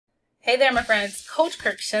Hey there, my friends. Coach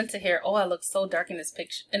𝐸𝐻𝐸 here. Oh, I look so dark in this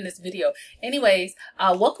picture, in this video. Anyways,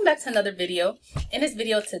 welcome back to another video. In this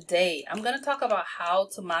video today, I'm going to talk about how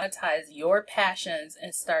to monetize your passions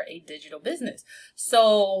and start a digital business.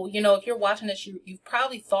 So, if you're watching this, you've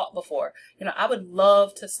probably thought before, I would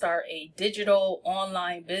love to start a digital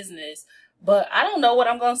online business, but I don't know what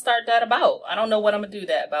I'm going to start that about. I don't know what I'm going to do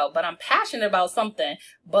that about, but I'm passionate about something.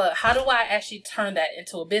 But how do I actually turn that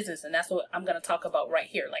into a business? And that's what I'm going to talk about right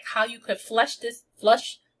here. Like how you could flush this out.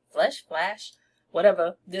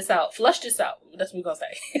 That's what we're going to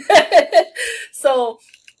say. So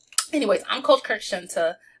anyways, I'm Coach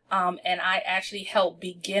𝐸𝐻𝐸, and I actually help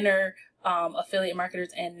beginner affiliate marketers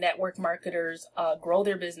and network marketers grow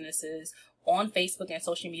their businesses on Facebook and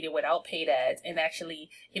social media without paid ads and actually,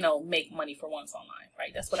 make money for once online,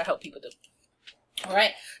 right? That's what I help people do. All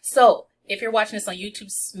right. So if you're watching this on YouTube,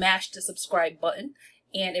 smash the subscribe button.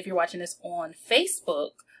 And if you're watching this on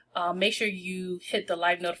Facebook, make sure you hit the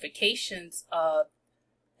live notifications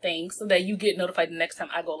thing so that you get notified the next time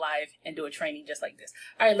I go live and do a training just like this.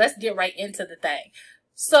 All right, let's get right into the thing.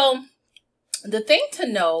 So the thing to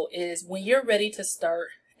know is when you're ready to start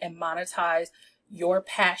and monetize your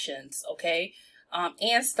passions, okay,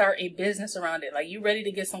 and start a business around it, like you're ready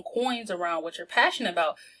to get some coins around what you're passionate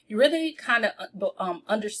about, you really kind of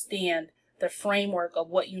understand the framework of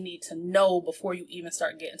what you need to know before you even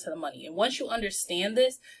start getting to the money. And once you understand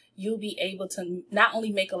this, you'll be able to not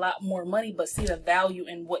only make a lot more money, but see the value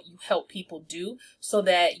in what you help people do so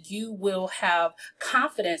that you will have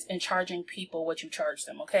confidence in charging people what you charge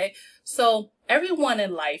them, okay? So everyone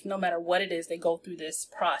in life, no matter what it is, they go through this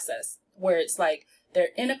process where it's like they're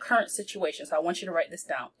in a current situation. So I want you to write this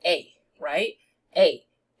down. A, right? A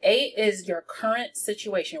is your current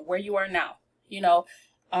situation, where you are now,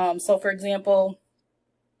 So for example,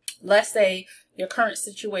 let's say your current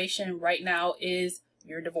situation right now is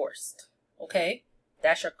you're divorced. Okay.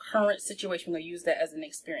 That's your current situation. We're going to use that as an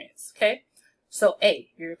experience. Okay. So A,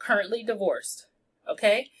 you're currently divorced.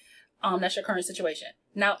 Okay. That's your current situation.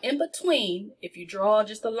 Now in between, if you draw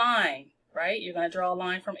just a line, right? You're going to draw a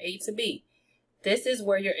line from A to B. This is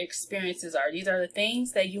where your experiences are. These are the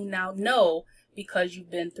things that you now know because you've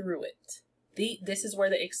been through it. This is where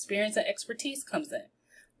the experience and expertise comes in.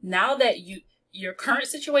 Now that your current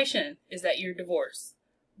situation is that you're divorced,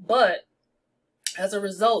 but as a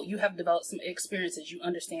result, you have developed some experiences. You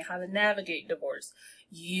understand how to navigate divorce.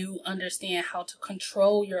 You understand how to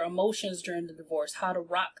control your emotions during the divorce, how to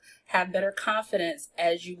have better confidence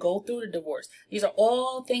as you go through the divorce. These are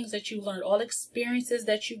all things that you learned, all experiences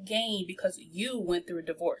that you gained because you went through a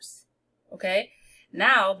divorce. Okay.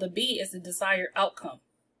 Now the B is the desired outcome.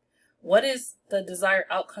 What is the desired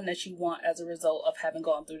outcome that you want as a result of having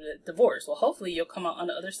gone through the divorce? Well, hopefully you'll come out on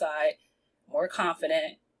the other side more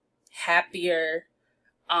confident, happier,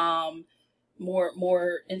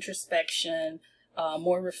 more introspection,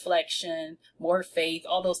 more reflection, more faith,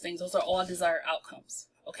 all those things. Those are all desired outcomes.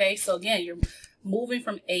 Okay. So again, you're moving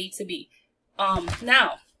from A to B.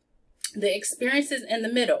 Now the experiences in the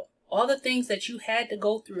middle, all the things that you had to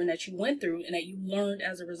go through and that you went through and that you learned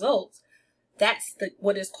as a result, that's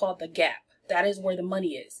what is called the gap. That is where the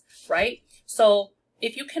money is, right? So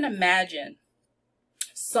if you can imagine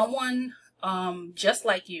someone just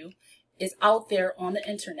like you is out there on the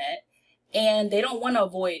internet and they don't want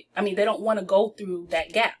to they don't want to go through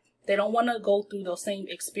that gap. They don't want to go through those same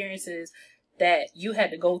experiences that you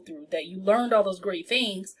had to go through, that you learned all those great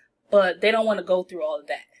things, but they don't want to go through all of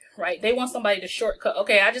that, right? They want somebody to shortcut.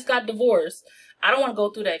 Okay, I just got divorced. I don't want to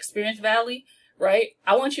go through the experience valley, right?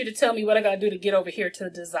 I want you to tell me what I got to do to get over here to the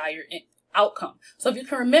desired outcome. So if you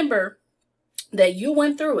can remember that you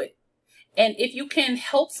went through it, and if you can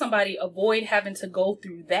help somebody avoid having to go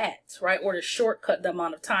through that, right, or to shortcut the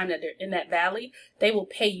amount of time that they're in that valley, they will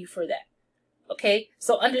pay you for that. Okay.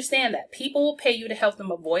 So understand that people will pay you to help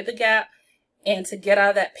them avoid the gap and to get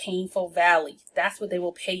out of that painful valley. That's what they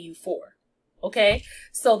will pay you for. Okay.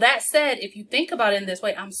 So that said, if you think about it in this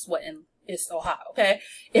way, I'm sweating. It's so hot. Okay.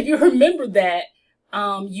 If you remember that,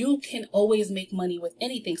 you can always make money with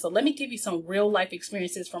anything. So let me give you some real life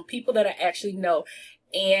experiences from people that I actually know.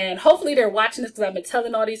 And hopefully they're watching this because I've been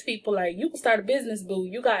telling all these people, like, you can start a business, boo.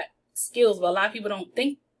 You got skills, but a lot of people don't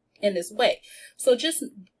think in this way. So just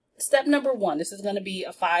step number one, this is going to be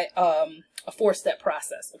a 4-step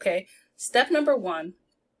process. Okay. Step number one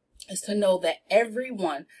is to know that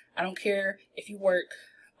everyone, I don't care if you work,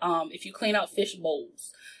 if you clean out fish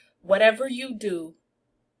bowls, whatever you do,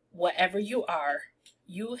 whatever you are,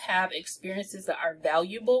 you have experiences that are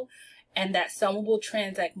valuable and that someone will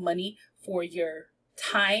transact money for your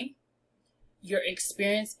time, your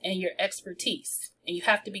experience, and your expertise. And you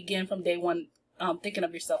have to begin from day one thinking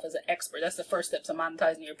of yourself as an expert. That's the first step to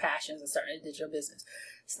monetizing your passions and starting a digital business.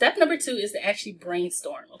 Step number 2 is to actually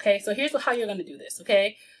brainstorm. Okay, so here's how you're going to do this.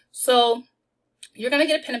 Okay, so you're going to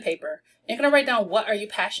get a pen and paper. You're going to write down, what are you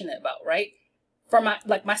passionate about, right? For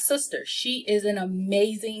my sister, she is an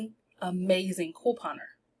amazing couponer,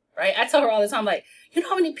 right? I tell her all the time, like, you know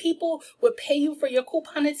how many people would pay you for your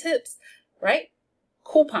couponing tips, right?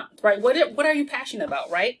 Coupons, right? What are you passionate about,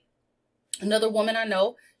 right? Another woman I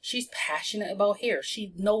know, she's passionate about hair.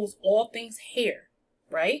 She knows all things hair,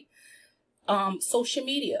 right? Social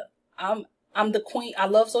media. I'm the queen. I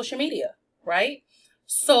love social media, right?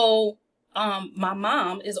 So, my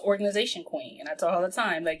mom is organization queen, and I tell her all the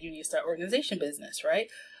time, like, you need to start organization business, right?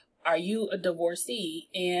 Are you a divorcee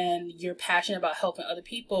and you're passionate about helping other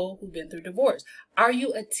people who've been through divorce? Are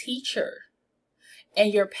you a teacher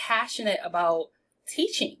and you're passionate about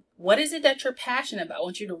teaching? What is it that you're passionate about? I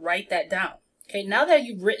want you to write that down. Okay, now that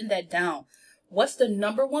you've written that down, what's the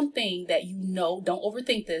number one thing that you know? Don't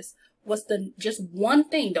overthink this. What's the just one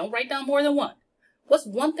thing? Don't write down more than one. What's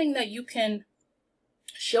one thing that you can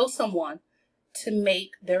show someone to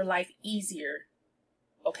make their life easier?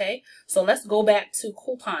 Okay, so let's go back to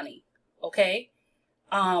couponing. Okay,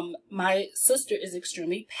 my sister is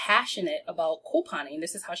extremely passionate about couponing.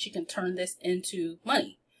 This is how she can turn this into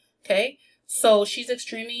money. Okay, so she's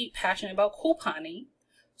extremely passionate about couponing.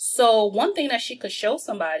 So one thing that she could show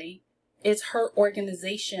somebody is her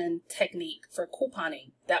organization technique for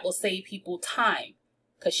couponing that will save people time,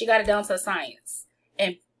 because she got it down to a science.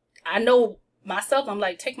 And I know myself, I'm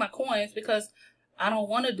like, take my coins, because I don't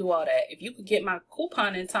want to do all that. If you could get my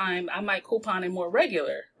coupon in time, I might coupon in more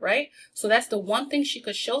regular, right? So that's the one thing she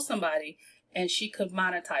could show somebody, and she could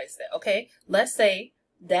monetize that. Okay, let's say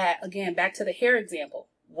that, again, back to the hair example.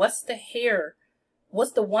 What's the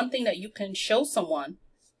one thing that you can show someone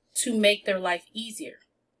to make their life easier?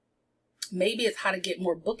 Maybe it's how to get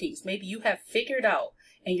more bookings. Maybe you have figured out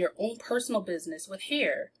in your own personal business with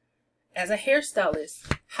hair, as a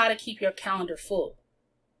hairstylist, how to keep your calendar full.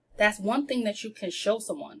 That's one thing that you can show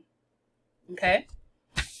someone, okay?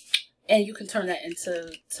 And you can turn that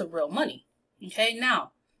into real money, okay?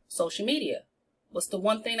 Now, social media. What's the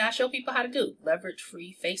one thing I show people how to do? Leverage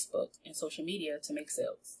free Facebook and social media to make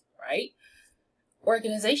sales, right?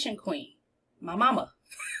 Organization queen, my mama,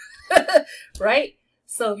 right?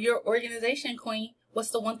 So if you're organization queen,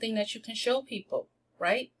 what's the one thing that you can show people,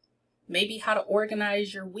 right? Maybe how to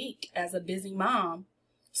organize your week as a busy mom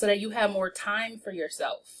so that you have more time for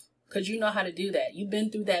yourself, because you know how to do that. You've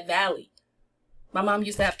been through that valley. My mom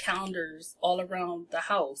used to have calendars all around the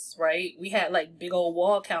house, right? We had like big old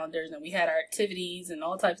wall calendars, and we had our activities and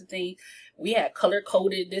all types of things. We had color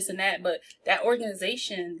coded this and that, but that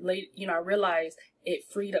organization, you know, I realized it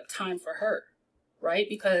freed up time for her, right?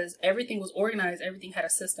 Because everything was organized. Everything had a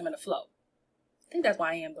system and a flow. I think that's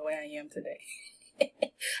why I am the way I am today.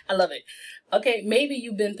 I love it. Okay, maybe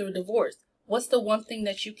you've been through a divorce. What's the one thing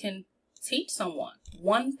that you can teach someone?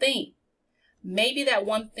 One thing. Maybe that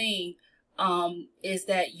one thing is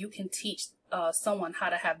that you can teach someone how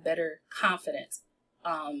to have better confidence.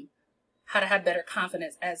 How to have better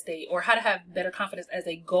confidence as they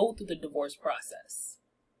go through the divorce process.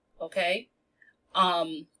 Okay?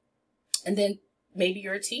 And then maybe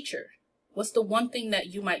you're a teacher. What's the one thing that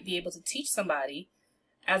you might be able to teach somebody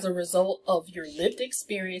as a result of your lived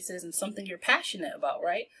experiences and something you're passionate about,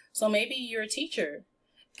 right? So maybe you're a teacher,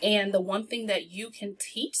 and the one thing that you can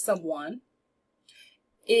teach someone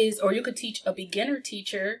is, or you could teach a beginner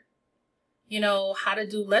teacher, you know, how to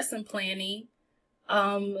do lesson planning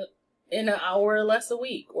in an hour or less a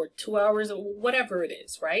week, or 2 hours, or whatever it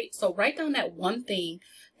is, right? So write down that one thing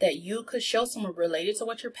that you could show someone related to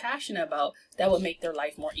what you're passionate about that would make their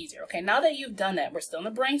life more easier. Okay, now that you've done that, we're still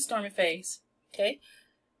in the brainstorming phase, okay?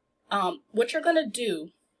 What you're going to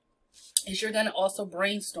do is you're going to also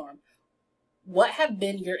brainstorm what have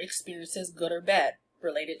been your experiences, good or bad,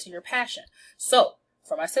 related to your passion. So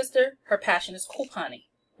for my sister, her passion is couponing,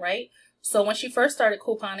 right? So when she first started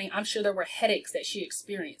couponing, I'm sure there were headaches that she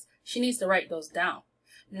experienced. She needs to write those down.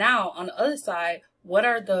 Now, on the other side, what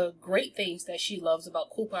are the great things that she loves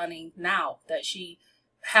about couponing now that she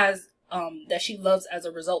has, that she loves as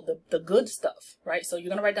a result, the good stuff, right? So you're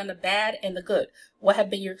going to write down the bad and the good. What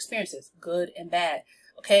have been your experiences, good and bad?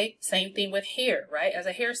 Okay, same thing with hair, right? As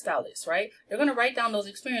a hairstylist, right? You're going to write down those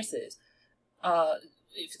experiences,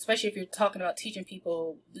 especially if you're talking about teaching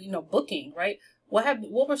people, you know, booking, right?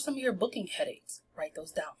 What were some of your booking headaches? Write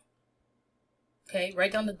those down. Okay,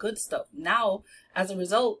 write down the good stuff. Now, as a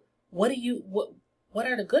result, what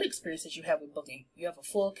are the good experiences you have with booking? You have a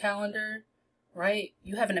full calendar, right?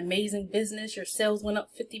 You have an amazing business. Your sales went up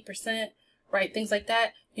 50%, right? Things like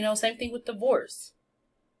that. You know, same thing with divorce.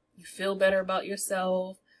 You feel better about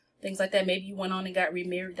yourself, things like that. Maybe you went on and got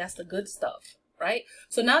remarried. That's the good stuff, right?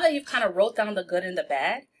 So now that you've kind of wrote down the good and the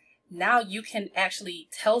bad, now you can actually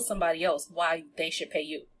tell somebody else why they should pay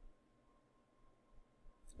you.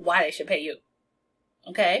 Why they should pay you.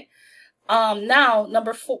 Okay. Now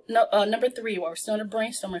number 3, we're still in the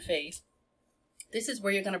brainstorming phase. This is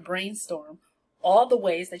where you're going to brainstorm all the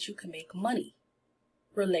ways that you can make money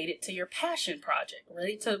related to your passion project,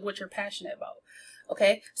 related to what you're passionate about.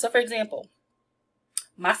 Okay. So for example,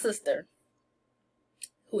 my sister,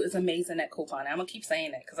 who is amazing at couponing. I'm going to keep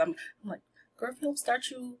saying that because I'm like, girl, if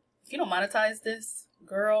you don't monetize this,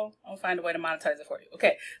 girl, I'll find a way to monetize it for you.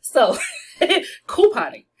 Okay. So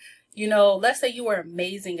couponing, you know, let's say you were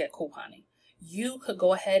amazing at couponing. You could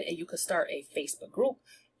go ahead and you could start a Facebook group,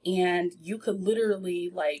 and you could literally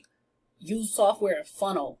like use software and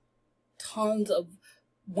funnel tons of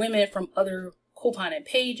women from other couponing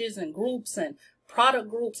pages and groups and product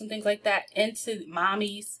groups and things like that into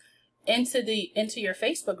mommies, into your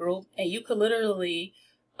Facebook group. And you could literally,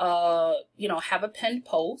 you know, have a pinned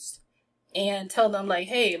post and tell them like,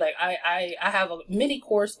 hey, like I have a mini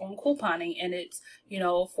course on couponing and it's, you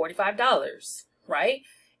know, $45, right?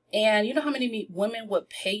 And you know how many women would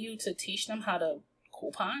pay you to teach them how to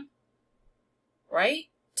coupon, right?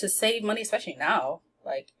 To save money, especially now.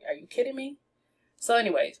 Like, are you kidding me? So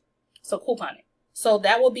anyways, so couponing. So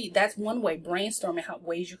that's one way, brainstorming how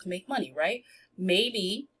ways you can make money, right?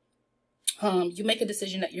 Maybe you make a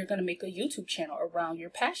decision that you're going to make a YouTube channel around your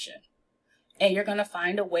passion, and you're going to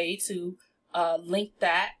find a way to link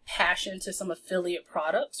that passion to some affiliate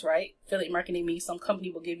products, right? Affiliate marketing means some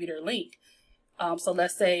company will give you their link. So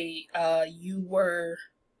let's say you were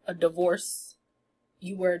a divorcee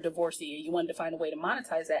and you wanted to find a way to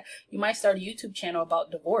monetize that. You might start a YouTube channel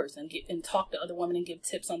about divorce and talk to other women and give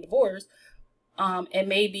tips on divorce. And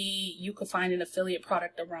maybe you could find an affiliate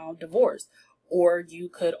product around divorce, or you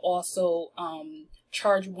could also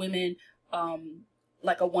charge women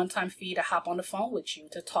like a one-time fee to hop on the phone with you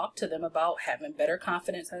to talk to them about having better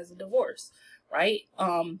confidence as a divorce, right?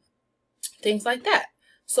 Things like that.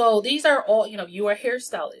 So these are all, you know, you are a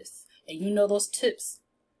hairstylist and you know those tips,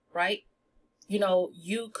 right? You know,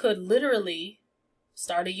 you could literally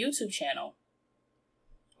start a YouTube channel,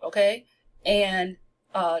 okay? And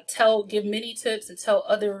give many tips and tell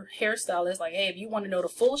other hairstylists like, hey, if you want to know the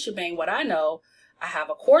full shebang, what I know, I have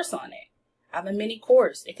a course on it. I have a mini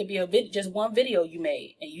course. It could be just one video you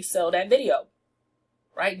made and you sell that video,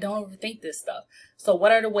 right? Don't overthink this stuff. So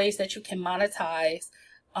what are the ways that you can monetize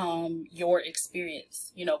your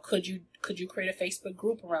experience? You know, could you create a Facebook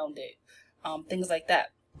group around it? Things like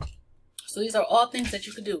that. So these are all things that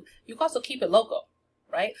you could do. You can also keep it local,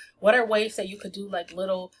 right? What are ways that you could do like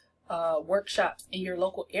little workshops in your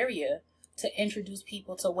local area to introduce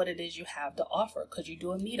people to what it is you have to offer? Could you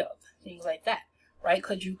do a meetup? Things like that, right?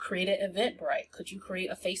 Could you create an Eventbrite? Could you create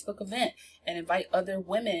a Facebook event and invite other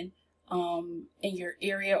women in your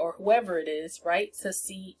area or whoever it is, right? To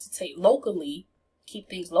take locally, keep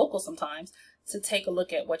things local sometimes, to take a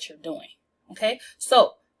look at what you're doing. Okay.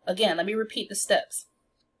 So again, let me repeat the steps.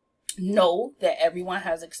 Know that everyone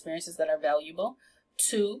has experiences that are valuable.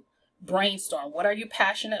 2, brainstorm. What are you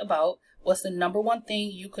passionate about? What's the number one thing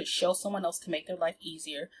you could show someone else to make their life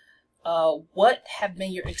easier? What have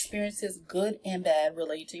been your experiences, good and bad,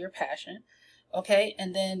 related to your passion? Okay.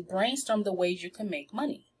 And then brainstorm the ways you can make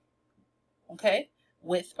money. Okay.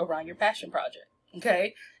 Around your passion project.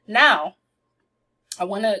 Okay. Now, I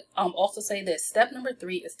want to also say this. Step number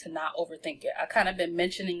 3 is to not overthink it. I kind of been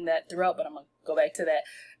mentioning that throughout, but I'm going to go back to that.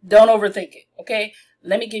 Don't overthink it. Okay.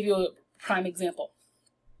 Let me give you a prime example.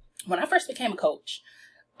 When I first became a coach,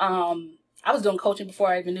 I was doing coaching before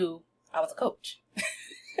I even knew I was a coach.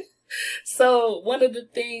 So one of the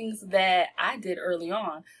things that I did early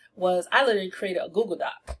on was I literally created a Google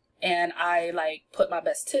Doc, and I like put my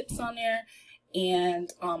best tips on there.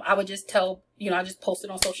 And I would just tell, I just posted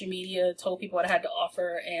on social media, told people what I had to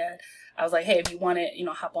offer. And I was like, hey, if you want to,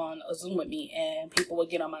 hop on a Zoom with me. And people would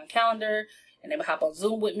get on my calendar and they would hop on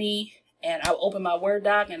Zoom with me. And I would open my Word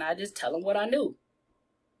doc and I just tell them what I knew.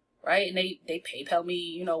 Right. And they PayPal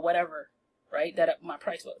me, whatever, right, that my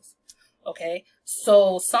price was. Okay.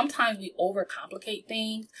 So sometimes we overcomplicate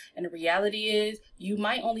things. And the reality is you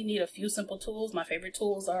might only need a few simple tools. My favorite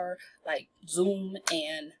tools are like Zoom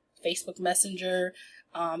and Facebook Messenger,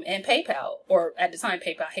 and PayPal, or at the time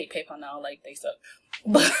PayPal. I hate PayPal now, like they suck,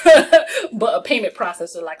 but a payment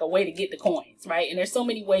processor, like a way to get the coins, right? And there's so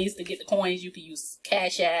many ways to get the coins. You can use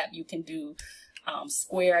Cash App, you can do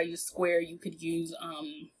Square. I use Square. You could use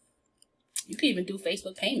you could even do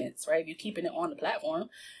Facebook payments, right? If you're keeping it on the platform,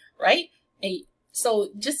 right? And so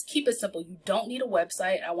just keep it simple. You don't need a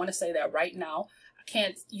website. I want to say that right now. I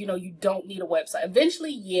can't, you know, you don't need a website.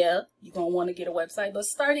 Eventually, yeah, you're going to want to get a website. But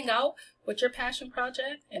starting out with your passion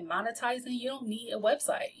project and monetizing, you don't need a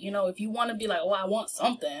website. You know, if you want to be like, oh, I want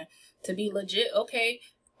something to be legit, okay,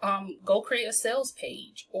 go create a sales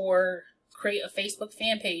page or create a Facebook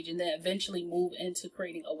fan page and then eventually move into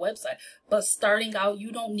creating a website. But starting out,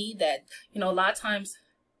 you don't need that. You know, a lot of times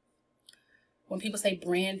when people say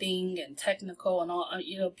branding and technical and all,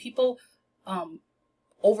 you know, people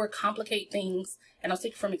overcomplicate things, and I'll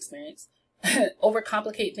speak from experience,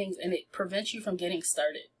 overcomplicate things, and it prevents you from getting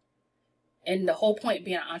started. And the whole point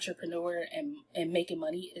being an entrepreneur and making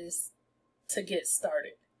money is to get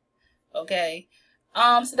started. Okay.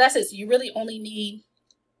 So that's it. So you really only need,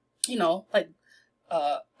 you know, like,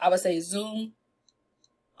 I would say Zoom,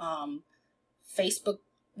 Facebook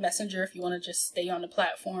Messenger, if you want to just stay on the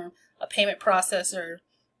platform, a payment processor,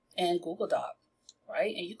 and Google Doc,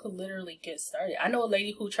 right? And you could literally get started. I know a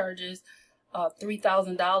lady who charges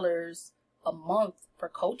 $3,000 a month for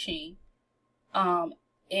coaching.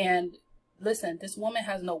 And listen, this woman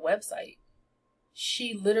has no website.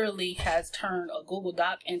 She literally has turned a Google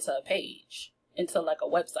Doc into a page, into like a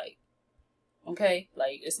website. Okay,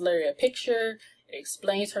 like it's literally a picture, it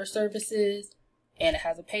explains her services, and it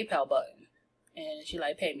has a PayPal button. And she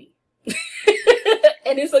like, pay me.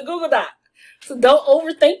 And it's a Google Doc. So don't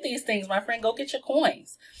overthink these things, my friend. Go get your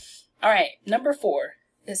coins. All right, number 4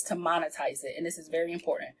 is to monetize it. And this is very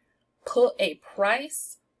important. Put a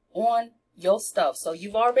price on your stuff. So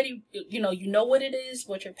you've already, you know what it is,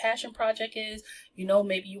 what your passion project is. You know,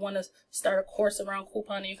 maybe you want to start a course around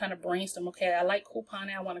couponing. You kind of brainstorm, okay, I like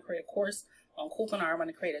couponing. I want to create a course on couponing, or I want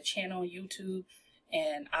to create a channel on YouTube,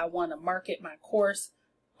 and I want to market my course,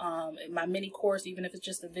 my mini course, even if it's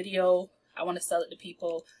just a video. I want to sell it to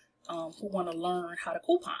people who want to learn how to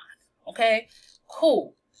coupon. Okay,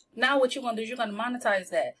 cool. Now what you're going to do is you're going to monetize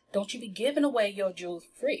that. Don't you be giving away your jewels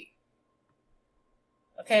for free.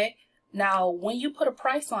 Okay. Now, when you put a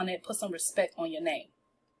price on it, put some respect on your name.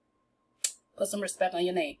 Put some respect on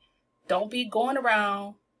your name. Don't be going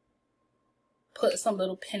around put some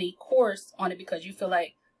little penny course on it because you feel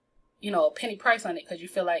like, you know, a penny price on it because you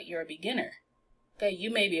feel like you're a beginner. Okay,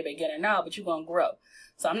 you may be a beginner now, but you're going to grow.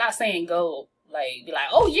 So I'm not saying go like, be like,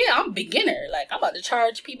 oh yeah, I'm a beginner. Like I'm about to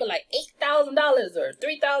charge people like $8,000 or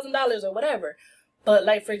 $3,000 or whatever. But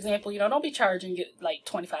like, for example, you know, don't be charging you like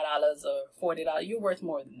 $25 or $40. You're worth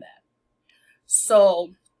more than that.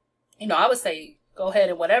 So, you know, I would say go ahead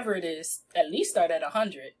and whatever it is, at least start at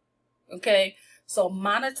 100. Okay. So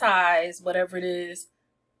monetize whatever it is,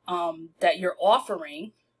 that you're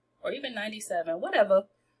offering, or even 97, whatever.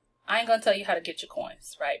 I ain't going to tell you how to get your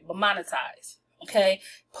coins, right? But monetize. Okay.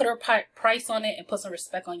 Put a price on it and put some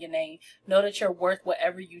respect on your name. Know that you're worth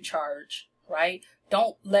whatever you charge, right?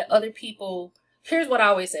 Don't let other people, here's what I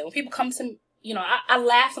always say. When people come to me, you know, I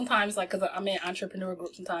laugh sometimes, like, because I'm in entrepreneur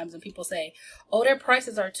groups sometimes, and people say, oh, their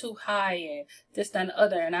prices are too high and this, that, and the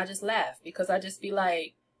other. And I just laugh because I just be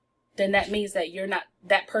like, then that means that you're not,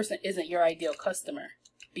 that person isn't your ideal customer,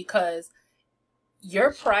 because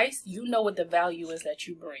your price, you know what the value is that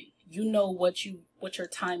you bring. You know what your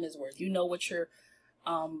time is worth. You know what your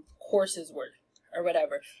course is worth or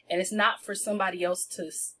whatever. And it's not for somebody else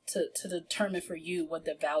to determine for you what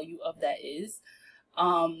the value of that is.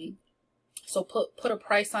 So put a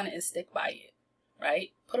price on it and stick by it, right?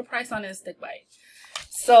 Put a price on it and stick by it.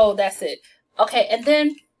 So that's it. Okay. And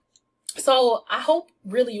then, so I hope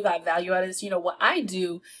really you got value out of this. You know, what I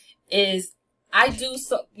do is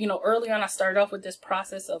so, you know, early on I started off with this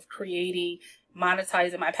process of creating,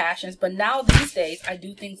 monetizing my passions. But now these days I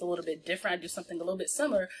do things a little bit different. I do something a little bit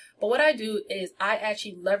similar. But what I do is I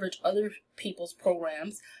actually leverage other people's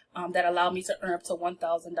programs that allow me to earn up to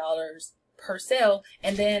 $1,000 per sale.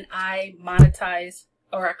 And then I monetize,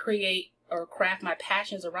 or I create or craft my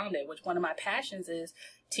passions around it, which one of my passions is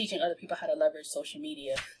teaching other people how to leverage social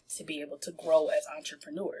media to be able to grow as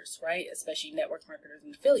entrepreneurs, right? Especially network marketers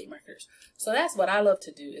and affiliate marketers. So that's what I love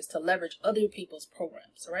to do, is to leverage other people's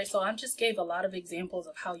programs, right? So I just gave a lot of examples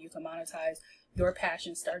of how you can monetize your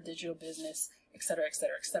passion, start digital business, etc.,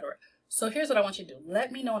 etc., etc. So here's what I want you to do.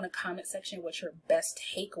 Let me know in the comment section what your best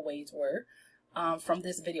takeaways were from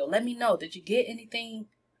this video. Let me know, did you get anything,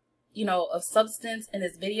 you know, of substance in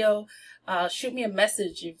this video? Shoot me a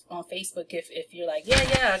message on Facebook if you're like,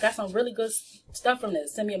 yeah, I got some really good stuff from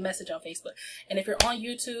this. Send me a message on Facebook. And if you're on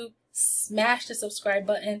YouTube, smash the subscribe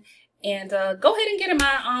button and go ahead and get in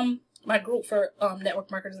my my group for network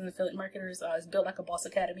marketers and affiliate marketers. It's Built Like a Boss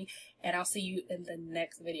Academy, and I'll see you in the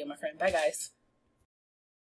next video, my friend. Bye, guys.